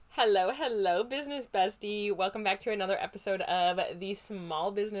Hello, business bestie. Welcome back to another episode of the Small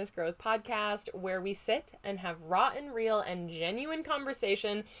Business Growth Podcast, where we sit and have raw and real and genuine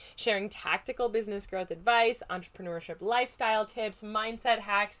conversation, sharing tactical business growth advice, entrepreneurship lifestyle tips, mindset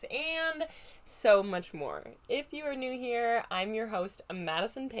hacks, and so much more. If you are new here, I'm your host,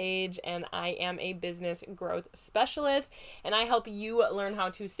 Madison Page, and I am a business growth specialist, and I help you learn how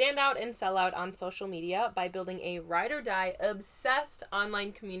to stand out and sell out on social media by building a ride or die obsessed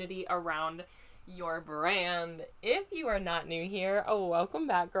online community around your brand. If you are not new here, welcome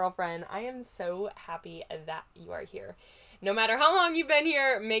back, girlfriend. I am so happy that you are here. No matter how long you've been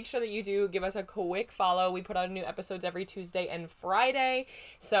here, make sure that you do give us a quick follow. We put out new episodes every Tuesday and Friday,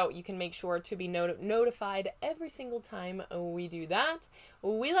 so you can make sure to be notified every single time we do that.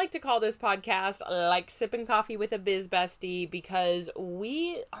 We like to call this podcast like sipping coffee with a biz bestie because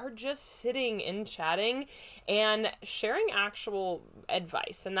we are just sitting and chatting and sharing actual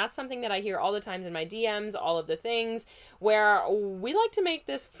advice. And that's something that I hear all the times in my DMs, all of the things, where we like to make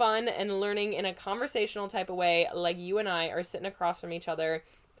this fun and learning in a conversational type of way, like you and I are sitting across from each other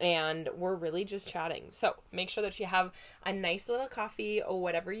and we're really just chatting. So make sure that you have a nice little coffee or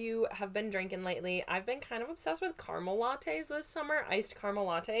whatever you have been drinking lately. I've been kind of obsessed with caramel lattes this summer, iced caramel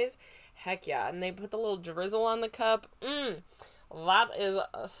lattes. Heck yeah. And they put the little drizzle on the cup.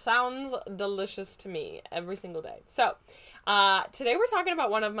 Sounds delicious to me every single day. So today we're talking about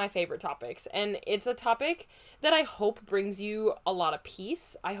one of my favorite topics, and it's a topic that I hope brings you a lot of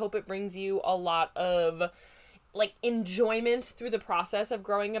peace. I hope it brings you a lot of enjoyment through the process of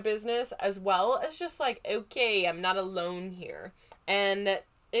growing a business, as well as just okay, I'm not alone here. And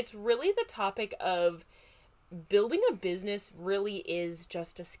it's really the topic of building a business really is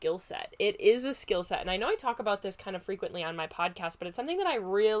just a skill set. It is a skill set. And I know I talk about this kind of frequently on my podcast, but it's something that I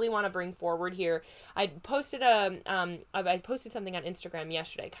really want to bring forward here. I posted something on Instagram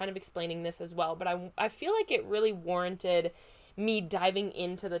yesterday, kind of explaining this as well, but I feel like it really warranted me diving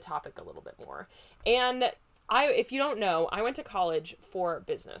into the topic a little bit more. And if you don't know, I went to college for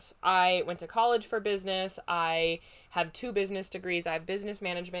business. I went to college for business. I have 2 business degrees. I have business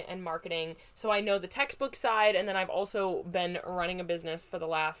management and marketing. So I know the textbook side, and then I've also been running a business for the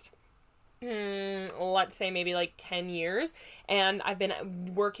last let's say maybe 10 years, and I've been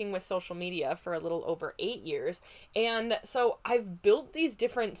working with social media for a little over 8 years. And so I've built these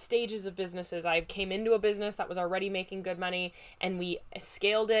different stages of businesses. I came into a business that was already making good money, and we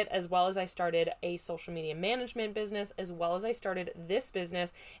scaled it, as well as I started a social media management business, as well as I started this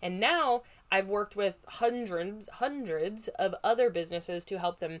business. And now I've worked with hundreds of other businesses to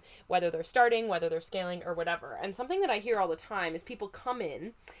help them, whether they're starting, whether they're scaling, or whatever. And something that I hear all the time is people come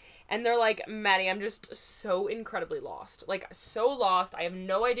in and they're like, Maddie, I'm just so incredibly lost. So lost. I have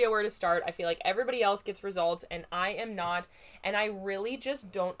no idea where to start. I feel like everybody else gets results and I am not. And I really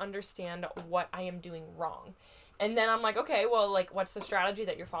just don't understand what I am doing wrong. And then I'm like, okay, well, what's the strategy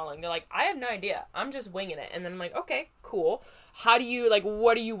that you're following? They're like, I have no idea. I'm just winging it. And then I'm like, okay, cool. How do you,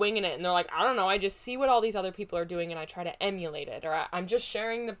 what are you winging it? And they're like, I don't know. I just see what all these other people are doing and I try to emulate it. Or I'm just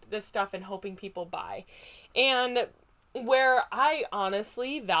sharing this stuff and hoping people buy. And where I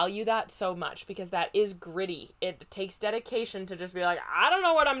honestly value that so much, because that is gritty. It takes dedication to just be like, I don't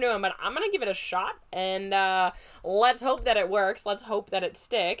know what I'm doing, but I'm going to give it a shot, and let's hope that it works. Let's hope that it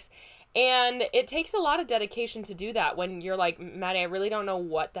sticks. And it takes a lot of dedication to do that when you're like, Maddie, I really don't know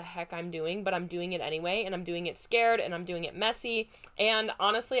what the heck I'm doing, but I'm doing it anyway, and I'm doing it scared, and I'm doing it messy. And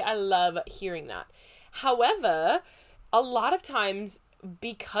honestly, I love hearing that. However, a lot of times,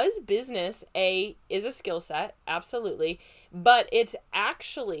 because business, is a skill set, absolutely, but it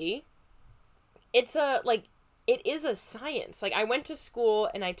is a science. I went to school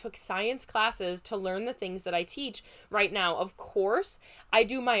and I took science classes to learn the things that I teach right now. Of course, I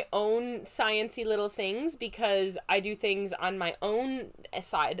do my own sciencey little things because I do things on my own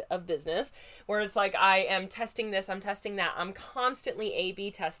side of business where it's I am testing this, I'm testing that. I'm constantly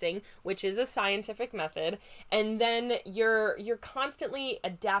A/B testing, which is a scientific method. And then you're constantly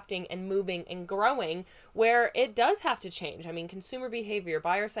adapting and moving and growing where it does have to change. I mean, consumer behavior,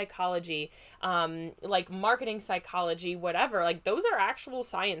 buyer psychology, marketing psychology, whatever, those are actual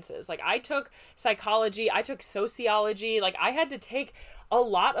sciences. I took psychology, I took sociology, I had to take a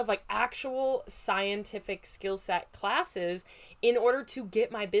lot of actual scientific skill set classes in order to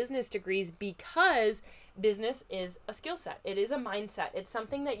get my business degrees, because business is a skill set. It is a mindset. It's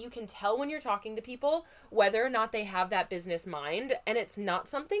something that you can tell when you're talking to people whether or not they have that business mind, and it's not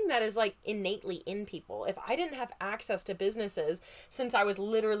something that is like innately in people. If I didn't have access to businesses since I was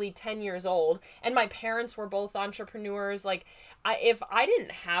literally 10 years old and my parents were both entrepreneurs, like if I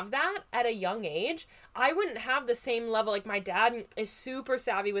didn't have that at a young age, I wouldn't have the same level. Like my dad is super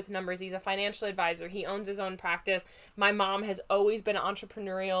savvy with numbers. He's a financial advisor. He owns his own practice. My mom has always been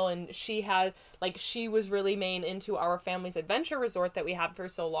entrepreneurial, and she was really main into our family's adventure resort that we had for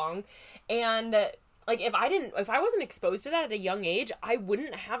so long. And like if I wasn't exposed to that at a young age, I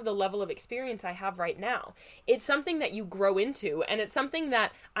wouldn't have the level of experience I have right now. It's something that you grow into, and it's something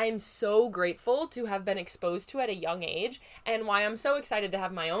that I am so grateful to have been exposed to at a young age, and why I'm so excited to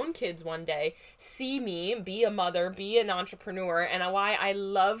have my own kids one day see me be a mother, be an entrepreneur, and why I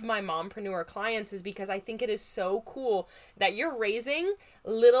love my mompreneur clients is because I think it is so cool that you're raising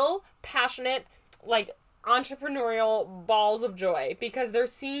little passionate, like, entrepreneurial balls of joy, because they're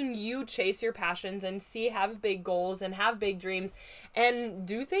seeing you chase your passions and have big goals and have big dreams and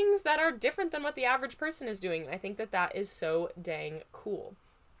do things that are different than what the average person is doing. And I think that is so dang cool.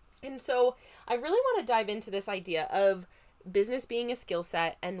 And so I really want to dive into this idea of business being a skill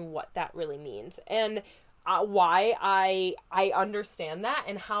set and what that really means, and why I understand that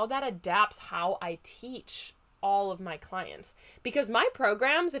and how that adapts how I teach all of my clients. Because my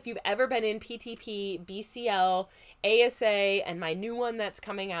programs, if you've ever been in PTP, BCL, ASA, and my new one that's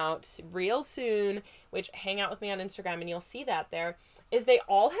coming out real soon, which hang out with me on Instagram and you'll see that there, is they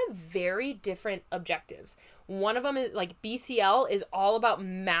all have very different objectives. One of them is like BCL is all about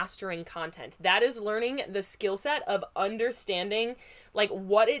mastering content. That is learning the skill set of understanding like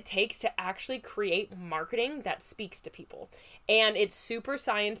what it takes to actually create marketing that speaks to people. And it's super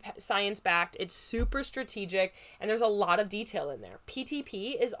science backed, it's super strategic, and there's a lot of detail in there.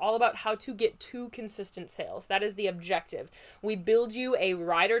 PTP is all about how to get to consistent sales. That is the objective. We build you a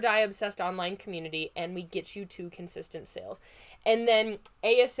ride or die obsessed online community, and we get you to consistent sales. And then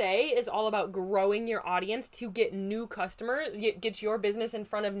ASA is all about growing your audience to get new customers, get your business in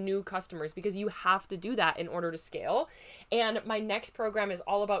front of new customers, because you have to do that in order to scale. And my next program is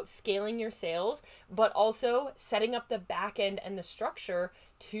all about scaling your sales, but also setting up the back end and the structure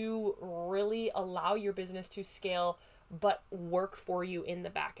to really allow your business to scale but work for you in the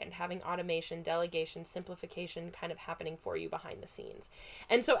back end, having automation, delegation, simplification kind of happening for you behind the scenes.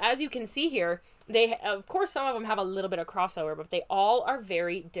 And so as you can see here, they, of course, some of them have a little bit of crossover, but they all are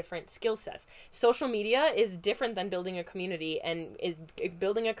very different skill sets. Social media is different than building a community, and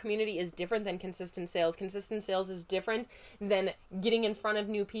building a community is different than consistent sales. Consistent sales is different than getting in front of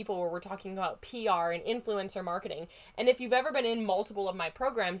new people, where we're talking about PR and influencer marketing. And if you've ever been in multiple of my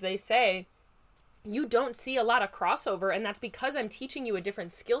programs, they say, you don't see a lot of crossover, and that's because I'm teaching you a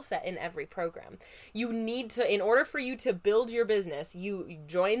different skill set in every program. You need to, in order for you to build your business, you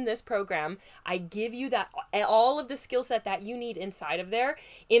join this program. I give you that all of the skill set that you need inside of there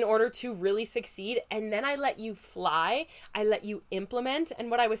in order to really succeed, and then I let you fly. I let you implement.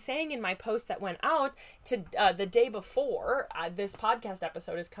 And what I was saying in my post that went out to the day before this podcast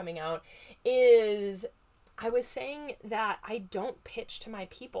episode is coming out is I was saying that I don't pitch to my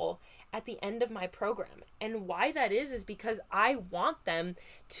people at the end of my program. And why that is because I want them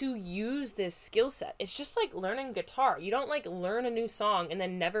to use this skill set. It's just like learning guitar. You don't like learn a new song and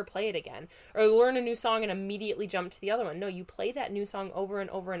then never play it again, or learn a new song and immediately jump to the other one. No, you play that new song over and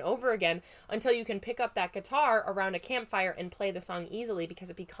over and over again until you can pick up that guitar around a campfire and play the song easily, because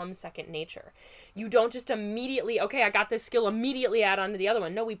it becomes second nature. You don't just immediately, okay, I got this skill, immediately add on to the other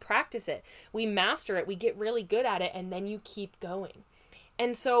one. No, we practice it. We master it. We get really good at it, and then you keep going.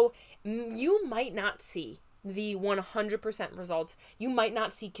 And so you might not see the 100% results. You might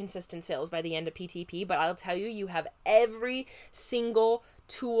not see consistent sales by the end of PTP, but I'll tell you, you have every single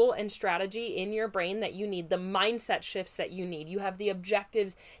tool and strategy in your brain that you need, the mindset shifts that you need. You have the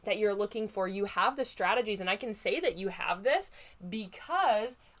objectives that you're looking for. You have the strategies, and I can say that you have this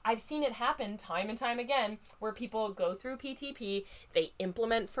because I've seen it happen time and time again, where people go through PTP, they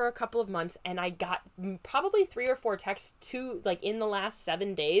implement for a couple of months, and I got probably 3 or 4 texts in the last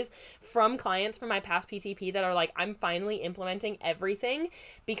 7 days from clients from my past PTP that are like, I'm finally implementing everything,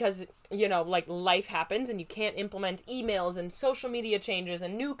 because, life happens and you can't implement emails and social media changes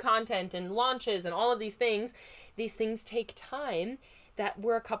and new content and launches and all of these things. These things take time. That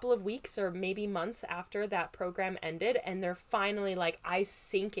were a couple of weeks or maybe months after that program ended, and they're finally like, I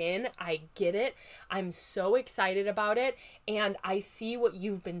sink in, I get it, I'm so excited about it, and I see what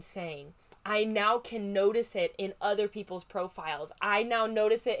you've been saying. I now can notice it in other people's profiles. I now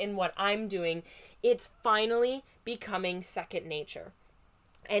notice it in what I'm doing. It's finally becoming second nature.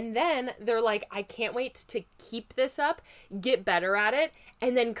 And then they're like, I can't wait to keep this up, get better at it,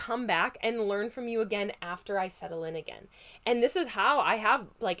 and then come back and learn from you again after I settle in again. And this is how I have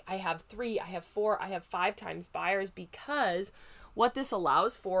 3, I have 4, I have 5 times buyers, because what this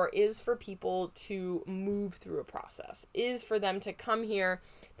allows for is for people to move through a process, is for them to come here,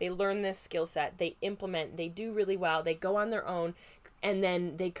 they learn this skill set, they implement, they do really well, they go on their own, and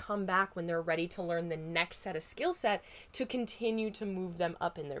then they come back when they're ready to learn the next set of skill set to continue to move them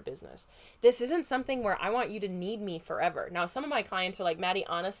up in their business. This isn't something where I want you to need me forever. Now, some of my clients are like, Maddie,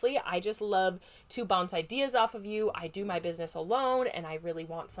 honestly, I just love to bounce ideas off of you. I do my business alone, and I really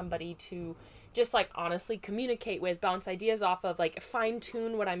want somebody to just like honestly communicate with, bounce ideas off of, like fine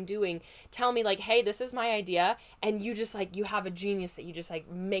tune what I'm doing. Tell me like, hey, this is my idea. And you just like, you have a genius that you just like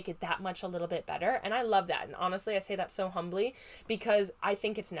make it that much a little bit better. And I love that. And honestly, I say that so humbly because I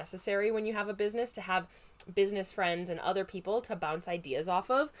think it's necessary when you have a business to have business friends and other people to bounce ideas off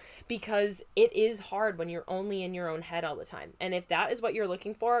of, because it is hard when you're only in your own head all the time. And if that is what you're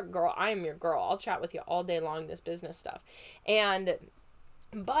looking for, girl, I am your girl. I'll chat with you all day long, this business stuff.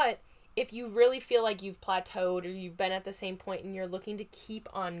 But if you really feel like you've plateaued or you've been at the same point and you're looking to keep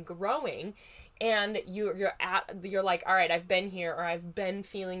on growing, and you're like, all right, I've been here, or I've been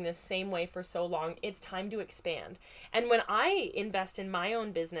feeling this same way for so long, it's time to expand. And when I invest in my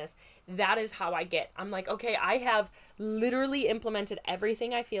own business, that is how I'm like, okay, I have literally implemented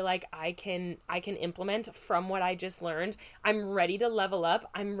everything I feel like I can implement from what I just learned. I'm ready to level up.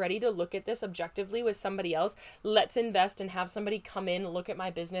 I'm ready to look at this objectively with somebody else. Let's invest and have somebody come in, look at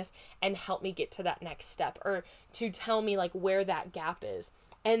my business and help me get to that next step, or to tell me like where that gap is.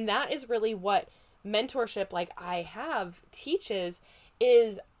 And that is really what mentorship like I have teaches,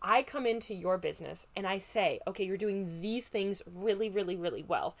 is I come into your business and I say, okay, you're doing these things really, really, really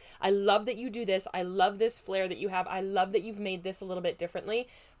well. I love that you do this. I love this flair that you have. I love that you've made this a little bit differently,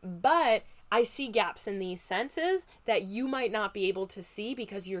 but I see gaps in these senses that you might not be able to see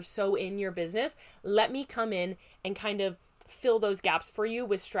because you're so in your business. Let me come in and kind of fill those gaps for you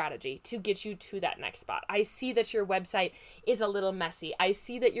with strategy to get you to that next spot. I see that your website is a little messy. I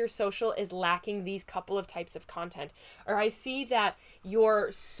see that your social is lacking these couple of types of content. Or I see that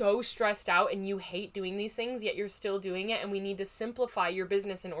you're so stressed out and you hate doing these things, yet you're still doing it, and we need to simplify your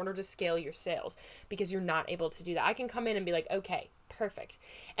business in order to scale your sales because you're not able to do that. I can come in and be like, okay, perfect.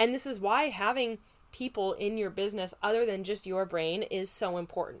 And this is why having people in your business other than just your brain is so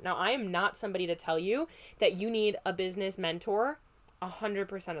important. Now, I am not somebody to tell you that you need a business mentor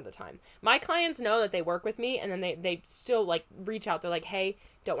 100% of the time. My clients know that they work with me, and then they still like reach out. They're like, hey,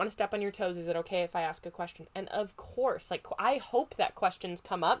 don't want to step on your toes. Is it okay if I ask a question? And of course, like I hope that questions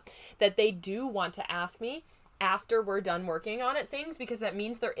come up that they do want to ask me after we're done working on it things, because that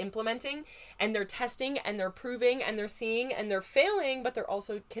means they're implementing and they're testing and they're proving and they're seeing and they're failing, but they're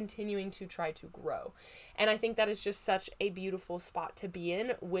also continuing to try to grow. And I think that is just such a beautiful spot to be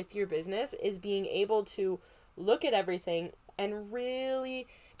in with your business, is being able to look at everything and really,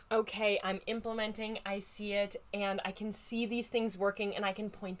 okay, I'm implementing, I see it, and I can see these things working, and I can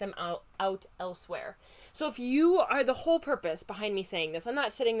point them out elsewhere. So if you are the whole purpose behind me saying this, I'm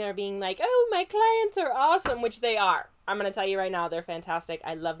not sitting there being like, oh, my clients are awesome, which they are. I'm going to tell you right now, they're fantastic.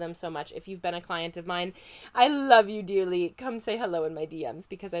 I love them so much. If you've been a client of mine, I love you dearly. Come say hello in my DMs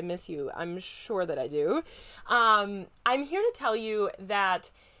because I miss you. I'm sure that I do. I'm here to tell you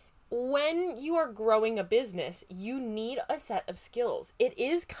that when you are growing a business, you need a set of skills. It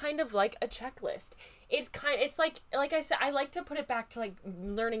is kind of like a checklist. It's like I said, I like to put it back to like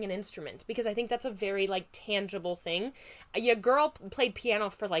learning an instrument, because I think that's a very like tangible thing. Your girl played piano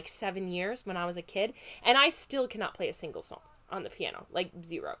for like 7 years when I was a kid, and I still cannot play a single song on the piano, like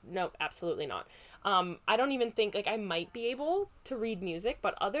 0. No, absolutely not. I don't even think, like, I might be able to read music,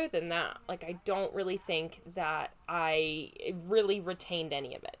 but other than that, like, I don't really think that I really retained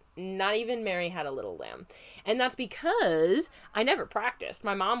any of it. Not even Mary Had a Little Lamb. And that's because I never practiced.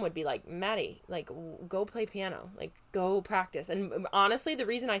 My mom would be like, Maddie, like, go play piano, like, go practice. And honestly, the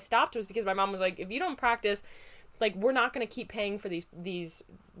reason I stopped was because my mom was like, if you don't practice, like, we're not going to keep paying for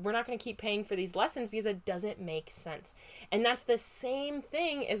we're not going to keep paying for these lessons because it doesn't make sense. And that's the same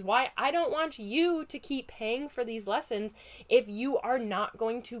thing is why I don't want you to keep paying for these lessons if you are not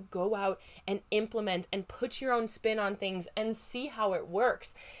going to go out and implement and put your own spin on things and see how it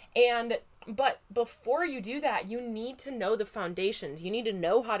works. But before you do that, you need to know the foundations. You need to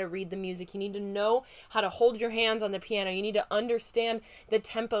know how to read the music. You need to know how to hold your hands on the piano. You need to understand the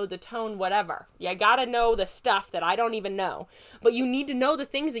tempo, the tone, whatever. You gotta know the stuff that I don't even know. But you need to know the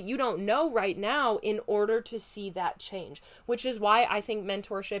things that you don't know right now in order to see that change, which is why I think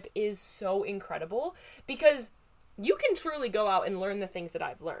mentorship is so incredible, because you can truly go out and learn the things that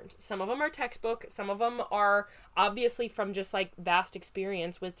I've learned. Some of them are textbook. Some of them are obviously from just like vast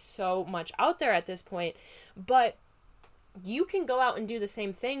experience with so much out there at this point. But you can go out and do the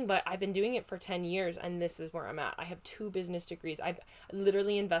same thing, but I've been doing it for 10 years and this is where I'm at. I have 2 business degrees. I've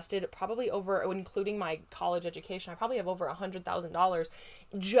literally invested probably over, including my college education, I probably have over $100,000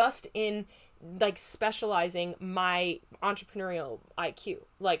 just in like specializing my entrepreneurial IQ,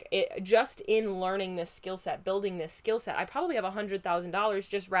 like it just in learning this skill set, building this skill set. I probably have $100,000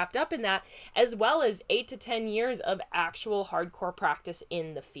 just wrapped up in that, as well as 8 to 10 years of actual hardcore practice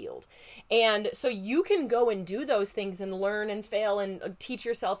in the field. And so you can go and do those things and learn and fail and teach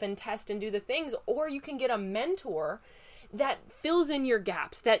yourself and test and do the things, or you can get a mentor that fills in your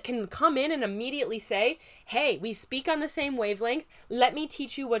gaps, that can come in and immediately say, hey, we speak on the same wavelength. Let me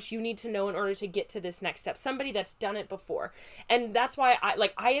teach you what you need to know in order to get to this next step. Somebody that's done it before. And that's why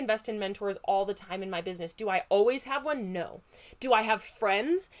I invest in mentors all the time in my business. Do I always have one? No. Do I have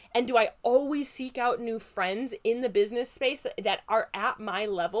friends? And do I always seek out new friends in the business space that are at my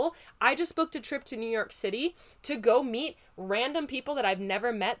level? I just booked a trip to New York City to go meet random people that I've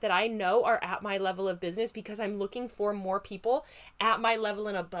never met that I know are at my level of business, because I'm looking for more people at my level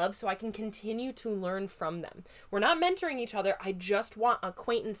and above so I can continue to learn from them. We're not mentoring each other. I just want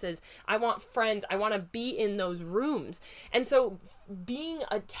acquaintances. I want friends. I want to be in those rooms. And so being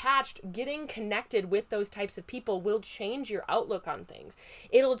attached, getting connected with those types of people will change your outlook on things.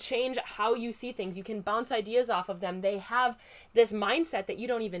 It'll change how you see things. You can bounce ideas off of them. They have this mindset that you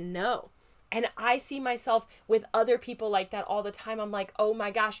don't even know. And I see myself with other people like that all the time. I'm like, oh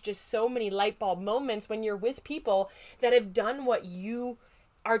my gosh, just so many light bulb moments when you're with people that have done what you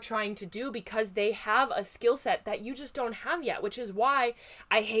are trying to do, because they have a skill set that you just don't have yet, which is why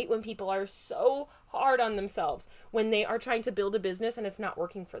I hate when people are so hard on themselves when they are trying to build a business and it's not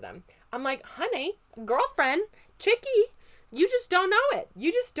working for them. I'm like, honey, girlfriend, chickie, you just don't know it.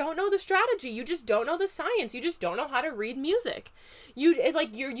 You just don't know the strategy. You just don't know the science. You just don't know how to read music. You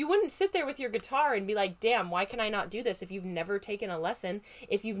wouldn't sit there with your guitar and be like, damn, why can I not do this? If you've never taken a lesson,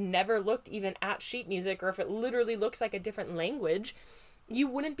 if you've never looked even at sheet music, or if it literally looks like a different language, you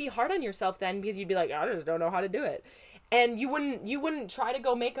wouldn't be hard on yourself then, because you'd be like, I just don't know how to do it. And you wouldn't try to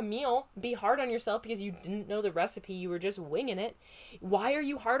go make a meal, be hard on yourself because you didn't know the recipe, you were just winging it. Why are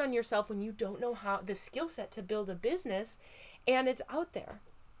you hard on yourself when you don't know how the skill set to build a business and it's out there?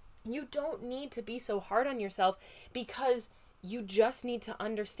 You don't need to be so hard on yourself, because you just need to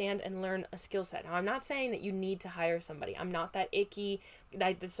understand and learn a skill set. Now, I'm not saying that you need to hire somebody. I'm not that icky,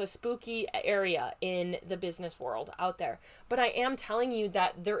 like this is a spooky area in the business world out there. But I am telling you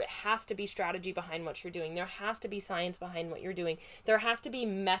that there has to be strategy behind what you're doing. There has to be science behind what you're doing. There has to be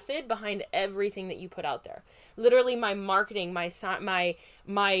method behind everything that you put out there. Literally my marketing, my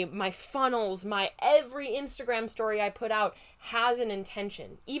funnels, my every Instagram story I put out has an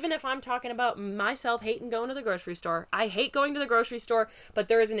intention. Even if I'm talking about myself hating going to the grocery store. I hate going to the grocery store, but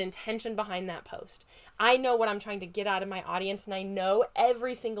there is an intention behind that post. I know what I'm trying to get out of my audience, and I know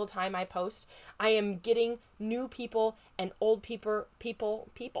every single time I post, I am getting new people and old people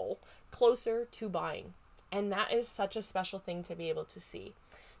closer to buying. And that is such a special thing to be able to see.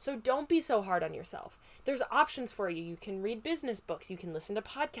 So don't be so hard on yourself. There's options for you. You can read business books. You can listen to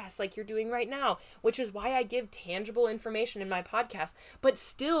podcasts like you're doing right now, which is why I give tangible information in my podcast. But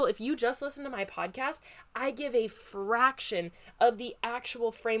still, if you just listen to my podcast, I give a fraction of the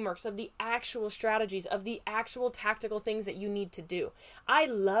actual frameworks, of the actual strategies, of the actual tactical things that you need to do. I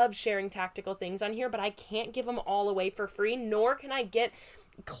love sharing tactical things on here, but I can't give them all away for free, nor can I get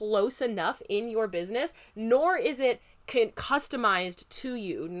close enough in your business, nor is it customized to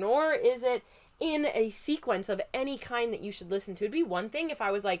you, nor is it in a sequence of any kind that you should listen to. It'd be one thing if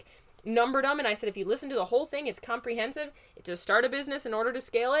I was like numbered them and I said, if you listen to the whole thing, it's comprehensive to start a business in order to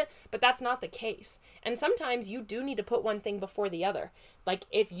scale it, but that's not the case. And sometimes you do need to put one thing before the other. Like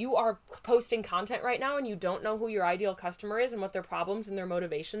if you are posting content right now and you don't know who your ideal customer is and what their problems and their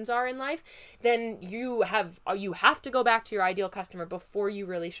motivations are in life, then you have to go back to your ideal customer before you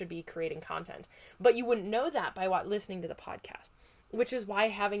really should be creating content. But you wouldn't know that by listening to the podcast, which is why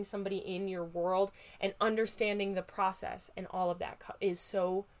having somebody in your world and understanding the process and all of that is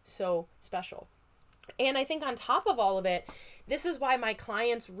so, so special. And I think on top of all of it, this is why my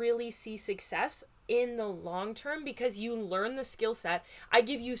clients really see success in the long term because you learn the skill set. I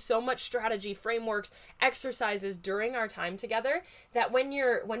give you so much strategy, frameworks, exercises during our time together that when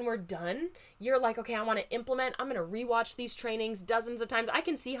we're done, you're like, okay, I want to implement. I'm going to rewatch these trainings dozens of times. I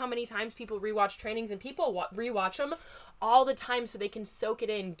can see how many times people rewatch trainings, and people rewatch them all the time so they can soak it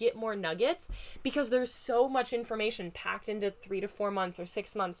in, get more nuggets, because there's so much information packed into 3 to 4 months or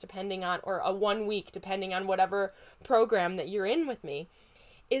 6 months, depending on, or a 1 week, depending on whatever program that you're in with me,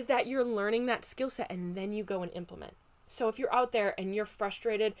 is that you're learning that skill set and then you go and implement. So if you're out there and you're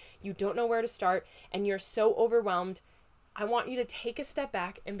frustrated, you don't know where to start, and you're so overwhelmed, I want you to take a step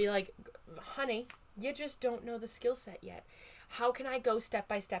back and be like, honey, you just don't know the skill set yet. How can I go step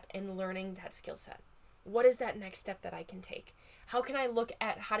by step in learning that skill set? What is that next step that I can take? How can I look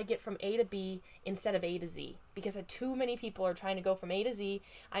at how to get from A to B instead of A to Z? Because too many people are trying to go from A to Z.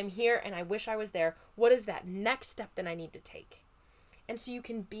 I'm here and I wish I was there. What is that next step that I need to take? And so you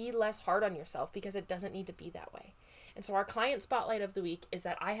can be less hard on yourself, because it doesn't need to be that way. And so our client spotlight of the week is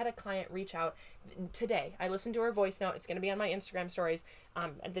that I had a client reach out today. I listened to her voice note. It's going to be on my Instagram stories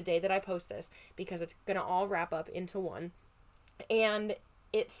the day that I post this, because it's going to all wrap up into one. And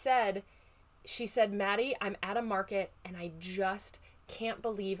she said, Maddie, I'm at a market and I just can't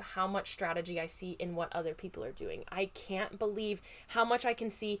believe how much strategy I see in what other people are doing. I can't believe how much I can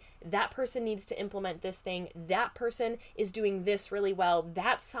see that person needs to implement this thing. That person is doing this really well.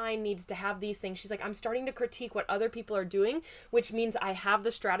 That sign needs to have these things. She's like, I'm starting to critique what other people are doing, which means I have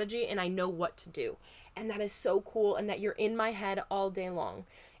the strategy and I know what to do. And that is so cool, and that you're in my head all day long.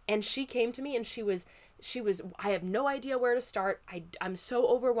 And she came to me and she was, I have no idea where to start. I'm so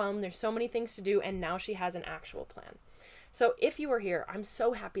overwhelmed. There's so many things to do. And now she has an actual plan. So if you are here, I'm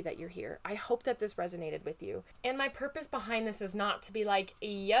so happy that you're here. I hope that this resonated with you. And my purpose behind this is not to be like,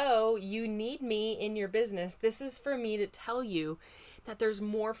 yo, you need me in your business. This is for me to tell you that there's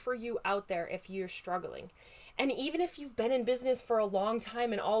more for you out there if you're struggling. And even if you've been in business for a long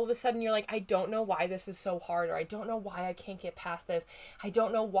time and all of a sudden you're like, I don't know why this is so hard, or I don't know why I can't get past this. I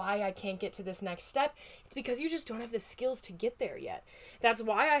don't know why I can't get to this next step. It's because you just don't have the skills to get there yet. That's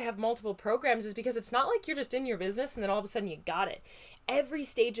why I have multiple programs, is because it's not like you're just in your business and then all of a sudden you got it. Every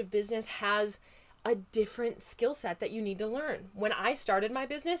stage of business has a different skill set that you need to learn. When I started my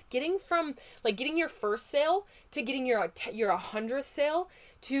business, getting your first sale to getting your 100th sale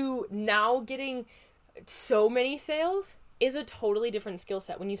to now getting so many sales is a totally different skill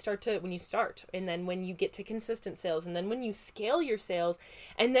set when you start, and then when you get to consistent sales, and then when you scale your sales,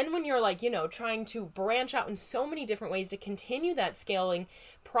 and then when you're trying to branch out in so many different ways to continue that scaling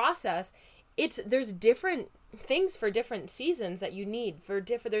process. There's different things for different seasons that you need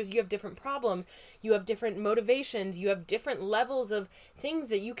you have different problems, you have different motivations, you have different levels of things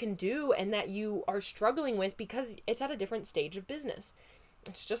that you can do and that you are struggling with because it's at a different stage of business.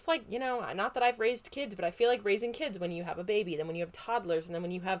 It's just like, not that I've raised kids, but I feel like raising kids when you have a baby, then when you have toddlers, and then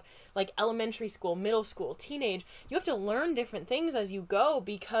when you have like elementary school, middle school, teenage, you have to learn different things as you go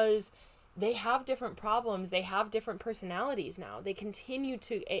because they have different problems. They have different personalities now. They continue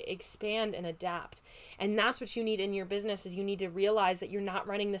to expand and adapt. And that's what you need in your business, is you need to realize that you're not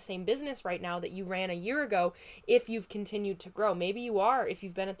running the same business right now that you ran a year ago if you've continued to grow. Maybe you are if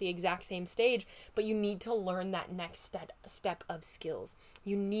you've been at the exact same stage, but you need to learn that next step of skills.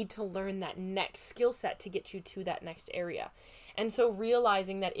 You need to learn that next skill set to get you to that next area. And so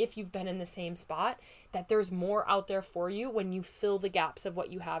realizing that if you've been in the same spot, that there's more out there for you when you fill the gaps of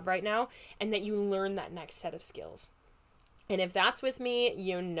what you have right now, and that you learn that next set of skills. And if that's with me,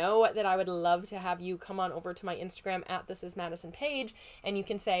 you know that I would love to have you come on over to my Instagram at thisismadisonpage, and you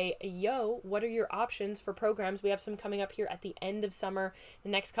can say, yo, what are your options for programs? We have some coming up here at the end of summer, the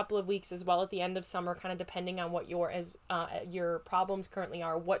next couple of weeks as well at the end of summer, kind of depending on what your problems currently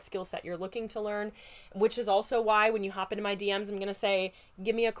are, what skill set you're looking to learn, which is also why when you hop into my DMs, I'm going to say,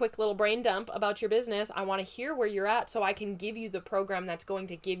 give me a quick little brain dump about your business. I want to hear where you're at so I can give you the program that's going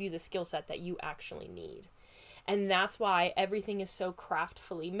to give you the skill set that you actually need. And that's why everything is so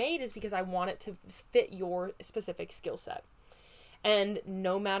craftfully made, is because I want it to fit your specific skill set. And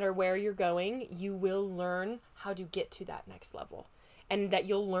no matter where you're going, you will learn how to get to that next level. And that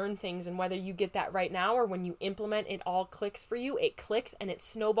you'll learn things, and whether you get that right now or when you implement, it all clicks for you. It clicks and it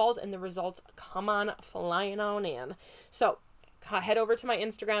snowballs and the results come on flying on in. So head over to my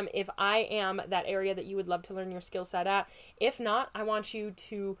Instagram if I am that area that you would love to learn your skill set at. If not, I want you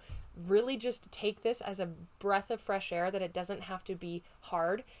to really just take this as a breath of fresh air, that it doesn't have to be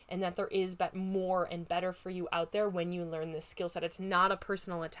hard, and that there is more and better for you out there when you learn this skill set. It's not a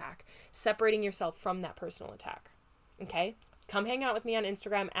personal attack. Separating yourself from that personal attack. Okay? come hang out with me on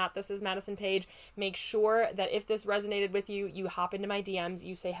Instagram at This Is Madison Page. Make sure that if this resonated with you, you hop into my DMs,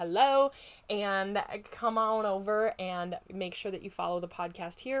 you say hello, and come on over and make sure that you follow the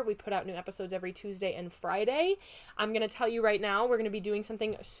podcast here. We put out new episodes every Tuesday and Friday. I'm going to tell you right now, we're going to be doing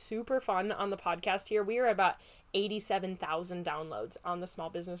something super fun on the podcast here. We are about 87,000 downloads on the Small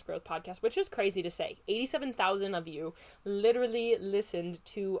Business Growth Podcast, which is crazy to say. 87,000 of you literally listened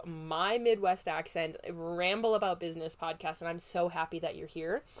to my Midwest accent ramble about business podcast, and I'm so happy that you're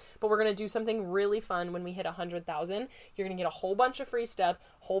here. But we're going to do something really fun when we hit 100,000. You're going to get a whole bunch of free stuff,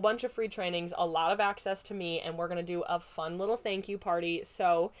 whole bunch of free trainings, a lot of access to me, and we're going to do a fun little thank you party.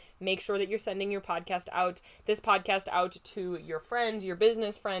 So make sure that you're sending this podcast out to your friends, your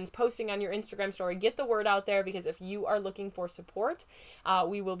business friends, posting on your Instagram story. Get the word out there, because if you are looking for support,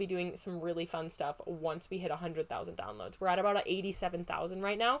 we will be doing some really fun stuff once we hit 100,000 downloads. We're at about 87,000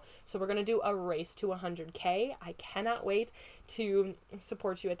 right now, so we're going to do a race to 100K. I cannot wait to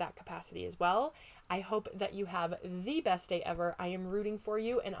support you at that capacity as well. I hope that you have the best day ever. I am rooting for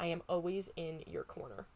you, and I am always in your corner.